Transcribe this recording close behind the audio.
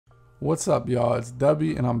What's up, y'all? It's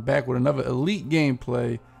Dubby, and I'm back with another elite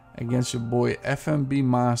gameplay against your boy FMB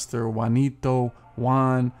Monster, Juanito,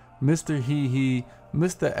 Juan, Mr. Hee,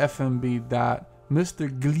 Mr. FMB Dot, Mr.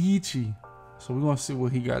 Glitchy. So we're gonna see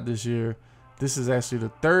what he got this year. This is actually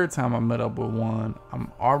the third time I met up with Juan.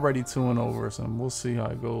 I'm already 2-0 versus him. We'll see how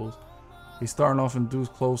it goes. He's starting off in deuce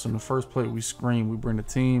close. In the first play, we scream. We bring the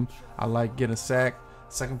team. I like get a sack.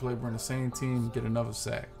 Second play, bring the same team, get another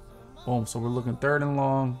sack. Boom. So we're looking third and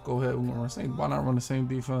long. Go ahead. We're gonna run why not run the same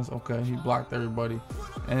defense? Okay. He blocked everybody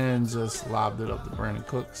and just lobbed it up to Brandon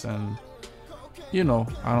Cooks. And you know,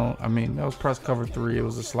 I mean, that was press cover 3. It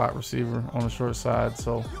was a slot receiver on the short side.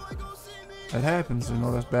 So it happens. You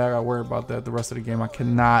know, that's bad. I worry about that the rest of the game. I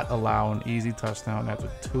cannot allow an easy touchdown after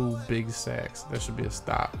 2 big sacks. That should be a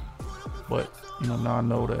stop. But you know, now I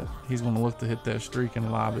know that he's gonna look to hit that streak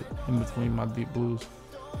and lob it in between my deep blues.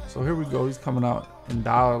 So here we go. He's coming out in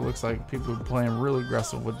dollar. Looks like people are playing really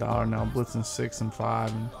aggressive with dollar now, blitzing 6 and 5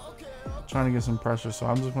 and trying to get some pressure. So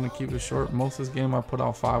I'm just going to keep it short. Most of this game I put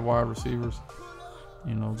out 5 wide receivers,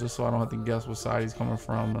 you know, just so I don't have to guess what side he's coming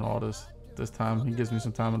from and all this. This time he gives me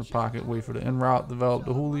some time in the pocket, wait for the in route, develop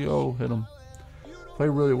the Julio, hit him. Play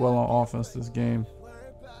really well on offense this game.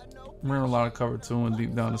 I'm running a lot of cover 2 and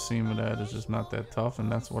deep down the seam of that is just not that tough, and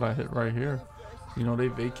that's what I hit right here. You know, they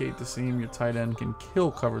vacate the seam. Your tight end can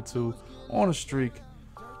kill cover 2 on a streak.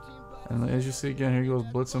 And as you see again, here he goes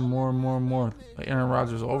blitzing more and more and more. Aaron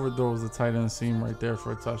Rodgers overthrows the tight end seam right there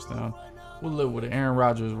for a touchdown. We'll live with it. Aaron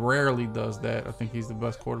Rodgers rarely does that. I think he's the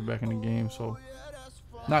best quarterback in the game, so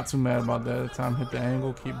not too mad about that. At the time, hit the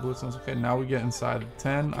angle, keep blitzing. Okay, now we get inside the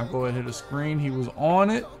 10. I go ahead and hit a screen. He was on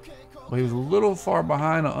it, but he was a little far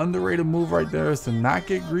behind. An underrated move right there is to not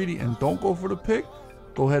get greedy and don't go for the pick.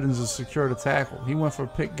 Go ahead and just secure the tackle. He went for a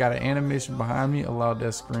pick, got an animation behind me, allowed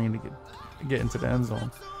that screen to get into the end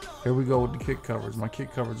zone. Here we go with the kick coverage. My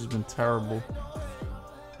kick coverage has been terrible.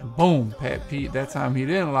 And boom, Pat Pete. That time he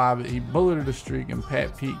didn't lob it. He bulleted the streak, and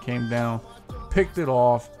Pat Pete came down, picked it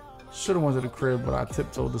off. Should have went to the crib, but I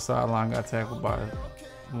tiptoed the sideline, got tackled by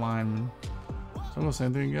a lineman. So I'm gonna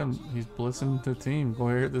same thing again. He's blitzing the team. Go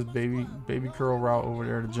ahead, hit this baby curl route over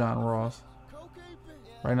there to John Ross.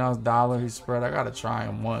 Right now it's dollar. He's spread. I gotta try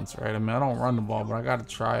him once, right? I mean, I don't run the ball, but I gotta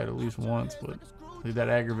try it at least once. But that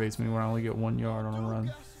aggravates me when I only get 1 yard on a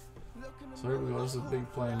run. So here we go. This is a big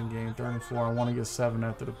play in the game. 3rd and 4. I want to get 7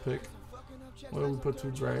 after the pick. Well, we put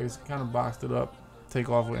 2 drags. Kind of boxed it up. Take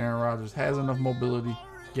off with Aaron Rodgers. Has enough mobility.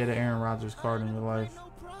 Get an Aaron Rodgers card in your life.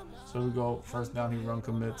 So here we go. First down. He run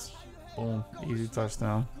commits. Boom. Easy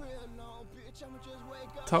touchdown.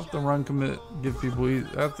 Tough to run commit, give people easy.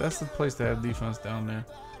 That's the place to have defense down there.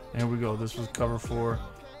 And here we go. This was cover 4,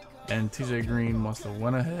 and TJ Green must have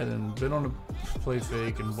went ahead and bit on the play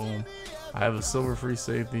fake, and boom, I have a silver free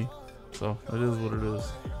safety. So it is what it is.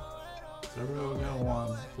 So here we go again.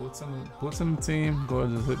 Juan blitzing the team. Go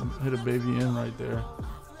ahead and just hit a baby in right there.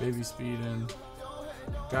 Baby speed in.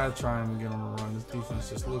 Gotta try him again on the run. This defense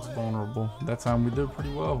just looks vulnerable. That time we did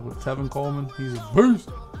pretty well with Tevin Coleman. He's a beast.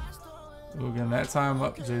 Again, that time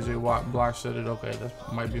up, JJ Watt block shut it. Okay,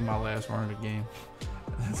 that might be my last run of the game.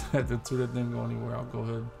 That didn't go anywhere. I'll go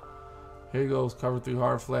ahead. Here he goes, cover 3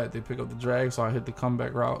 hard flat. They pick up the drag, so I hit the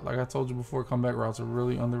comeback route. Like I told you before, comeback routes are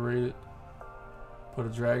really underrated. Put a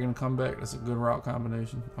drag in a comeback. That's a good route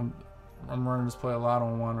combination. I'm running this play a lot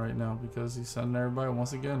on Juan right now because he's sending everybody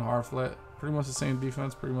once again hard flat. Pretty much the same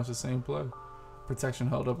defense, pretty much the same play. Protection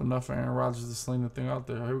held up enough for Aaron Rodgers to sling the thing out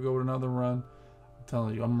there. Here we go with another run. I'm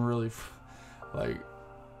telling you, I'm really like,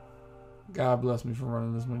 God bless me for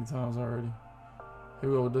running this many times already. Here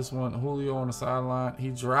we go with this one. Julio on the sideline. He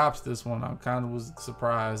drops this one. I kind of was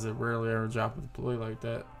surprised that rarely ever drop a play like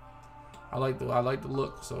that. I like the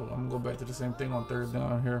look, so I'm gonna go back to the same thing on 3rd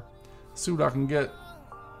down here. See what I can get.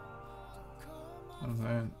 You know what I'm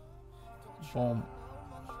saying? Boom.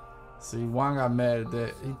 See, Juan got mad at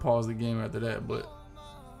that. He paused the game after that, but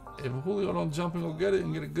if Julio don't jump and go get it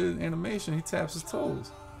and get a good animation, he taps his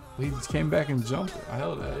toes. But he just came back and jumped it. I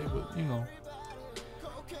held that, but you know,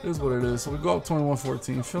 it is what it is. So we go up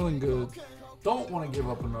 21-14, feeling good. Don't want to give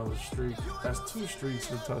up another streak. That's 2 streaks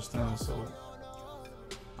for touchdowns, so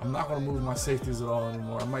I'm not going to move my safeties at all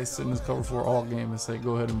anymore. I might sit in this cover 4 all game and say,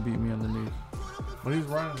 go ahead and beat me underneath. But he's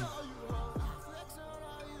running.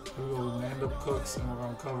 Here we go, we manned up Cooks, and we're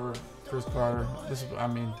going to cover Chris Carter. This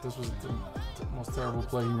was the most terrible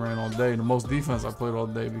play he ran all day. The most defense I played all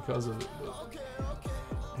day because of it. But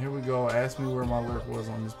here we go. Ask me where my lurk was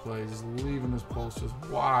on this play. Just leaving this post just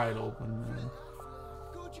wide open, man.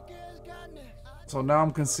 So now I'm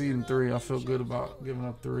conceding 3. I feel good about giving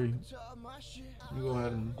up 3. Let me go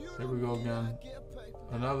ahead and here we go again.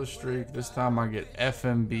 Another streak. This time I get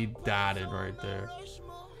FMB dotted right there.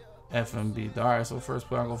 FMB. All right, so first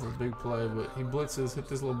play I go for a big play, but he blitzes, hit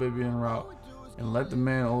this little baby in route, and let the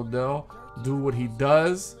man Odell do what he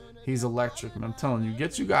does. He's electric, man. I'm telling you,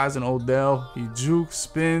 get you guys an Odell. He jukes,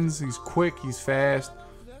 spins, he's quick, he's fast,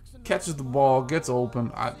 catches the ball, gets open.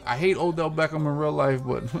 I hate Odell Beckham in real life,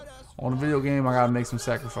 but on a video game, I gotta make some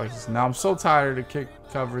sacrifices. Now I'm so tired of the kick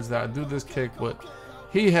coverage that I do this kick, but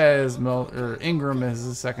he has Ingram as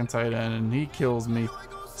his second tight end, and he kills me.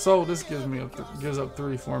 So this gives up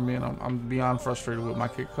 3 for me, and I'm beyond frustrated with my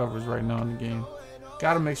kick coverage right now in the game.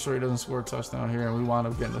 Got to make sure he doesn't score a touchdown here, and we wind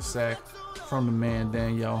up getting a sack from the man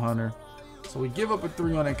Danielle Hunter. So we give up a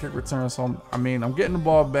 3 on that kick return. So I'm getting the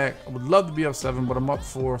ball back. I would love to be up 7, but I'm up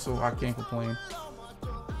 4, so I can't complain.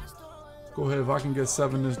 Go ahead, if I can get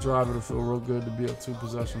 7 this drive, it'll feel real good to be up 2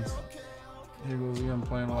 possessions. Here goes again,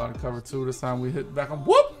 playing a lot of cover 2. This time we hit Beckham.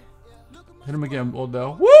 Whoop! Hit him again,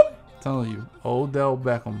 Odell. Whoop! Telling you, Odell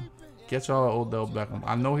Beckham. Get y'all Odell Beckham.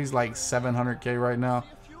 I know he's like 700K right now,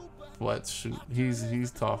 but shoot, he's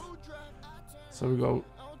tough. So we go.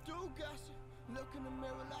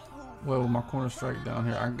 Well, with my corner strike down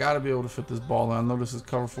here, I gotta be able to fit this ball in. I know this is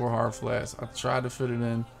cover 4 hard flats. I tried to fit it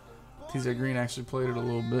in. TJ Green actually played it a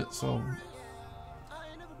little bit, so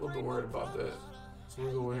a little bit worried about that. So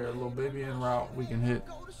we go over here, a little baby in route. We can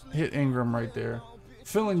hit Ingram right there.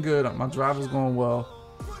 Feeling good. My drive is going well.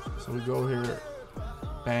 So we go here,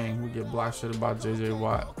 bang, we get block shitted by JJ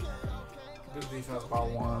Watt. Good defense by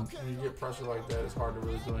Juan. When you get pressure like that, it's hard to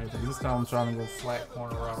really do anything. This time I'm trying to go flat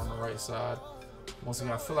corner route on the right side. Once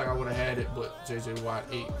again, I feel like I would have had it, but JJ Watt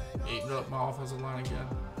ate up my offensive line again.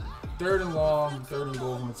 3rd and long, 3rd and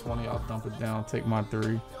goal from the 20. I'll dump it down, take my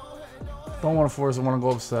 3. Don't want to force it, want to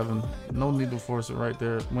go up 7. No need to force it right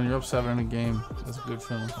there. When you're up 7 in a game, that's a good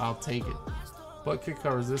feeling. I'll take it. But kick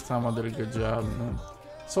covers this time, I did a good job. Man.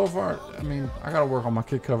 So far, I got to work on my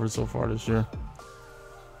kick coverage so far this year.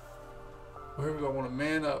 Well, here we go. I want to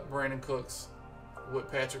man up Brandon Cooks with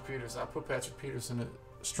Patrick Peterson. I put Patrick Peterson at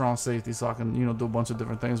strong safety so I can, do a bunch of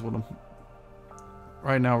different things with him.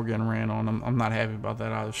 Right now, we're getting ran on. I'm not happy about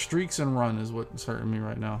that either. Streaks and run is what's hurting me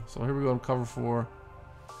right now. So here we go to cover 4.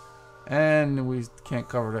 And we can't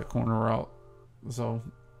cover that corner route. So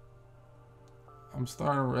I'm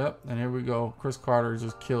starting to rep. And here we go. Chris Carter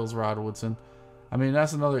just kills Rod Woodson.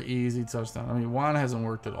 That's another easy touchdown. Juan hasn't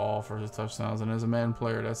worked at all for his touchdowns, and as a Madden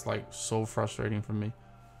player, that's like so frustrating for me.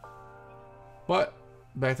 But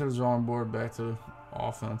back to the drawing board, back to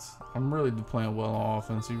offense. I'm really playing well on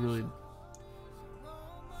offense. He really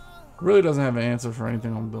doesn't have an answer for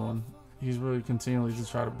anything I'm doing. He's really continually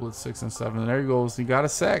just try to blitz 6 and 7. And there he goes. He got a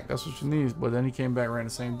sack. That's what you need. But then he came back, ran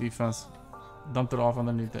the same defense, dumped it off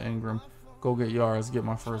underneath the Ingram. Go get yards, get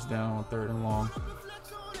my 1st down on 3rd and long.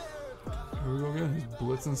 Here we go again. He's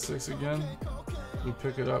blitzing 6 again. We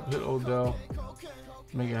pick it up, hit Odell,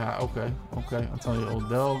 make it high. Okay. I'm telling you,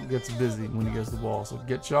 Odell gets busy when he gets the ball. So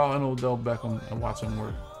get y'all and Odell Beckham and watch him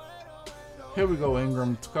work. Here we go,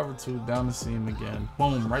 Ingram, cover 2, down the seam again.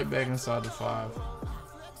 Boom, right back inside the 5.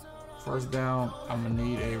 1st down, I'm going to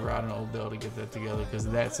need A-Rod and Odell to get that together because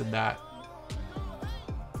that's a dot.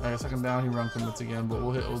 All right, 2nd down, he run commits again, but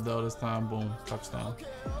we'll hit Odell this time. Boom, touchdown.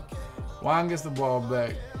 Juan gets the ball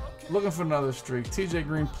back. Looking for another streak. TJ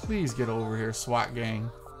Green, please get over here. SWAT gang.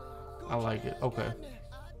 I like it. Okay.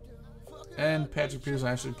 And Patrick Peterson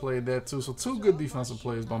actually played that too. So 2 good defensive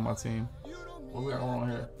plays by my team. What we got going on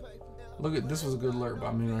here? Look at this, was a good alert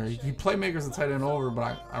by me right here. He playmakers and tight end over,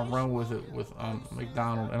 but I run with it with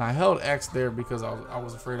McDonald. And I held X there because I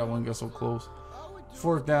was afraid I wouldn't get so close.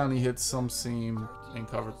 4th down, he hits some seam in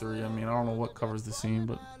cover 3. I don't know what covers the seam,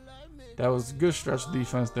 but that was good stretch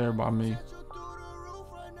defense there by me.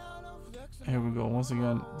 Here we go. Once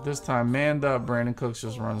again, this time manned up. Brandon Cooks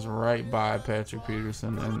just runs right by Patrick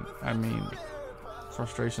Peterson. And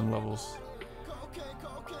frustration levels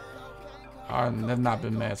have not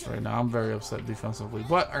been matched right now. I'm very upset defensively.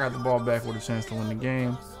 But I got the ball back with a chance to win the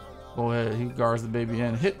game. Go ahead. He guards the baby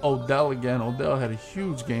in. Hit Odell again. Odell had a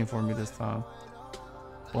huge game for me this time.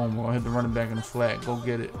 Boom. We're going to hit the running back in the flat. Go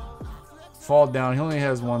get it. Fall down. He only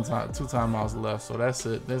has 2 timeouts left, so that's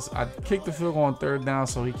it. I kicked the field goal on 3rd down,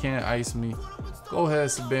 so he can't ice me. Go ahead,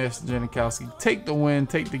 Sebastian Janikowski. Take the win,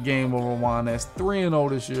 take the game over Juan. That's 3-0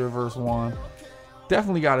 this year versus Juan.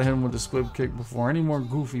 Definitely got to hit him with the squib kick before any more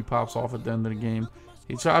goofy pops off at the end of the game.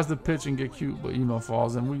 He tries to pitch and get cute, but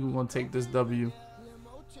falls, and we're going to take this W.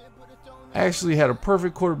 Actually had a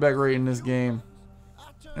perfect quarterback rate in this game.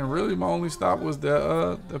 And really, my only stop was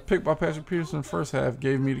the pick by Patrick Peterson 1st half.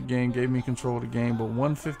 Gave me the game, gave me control of the game. But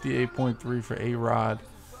 158.3 for A-Rod.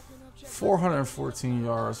 414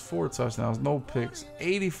 yards, 4 touchdowns, no picks,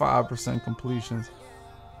 85% completions.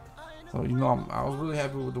 So, you know, I was really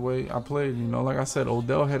happy with the way I played. You know, like I said,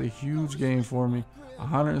 Odell had a huge game for me,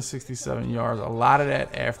 167 yards. A lot of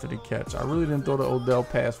that after the catch. I really didn't throw the Odell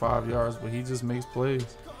past 5 yards, but he just makes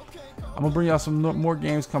plays. I'm going to bring y'all some more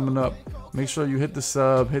games coming up. Make sure you hit the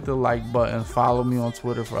sub, hit the like button, follow me on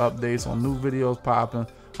Twitter for updates on new videos popping.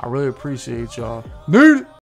 I really appreciate y'all. Need it.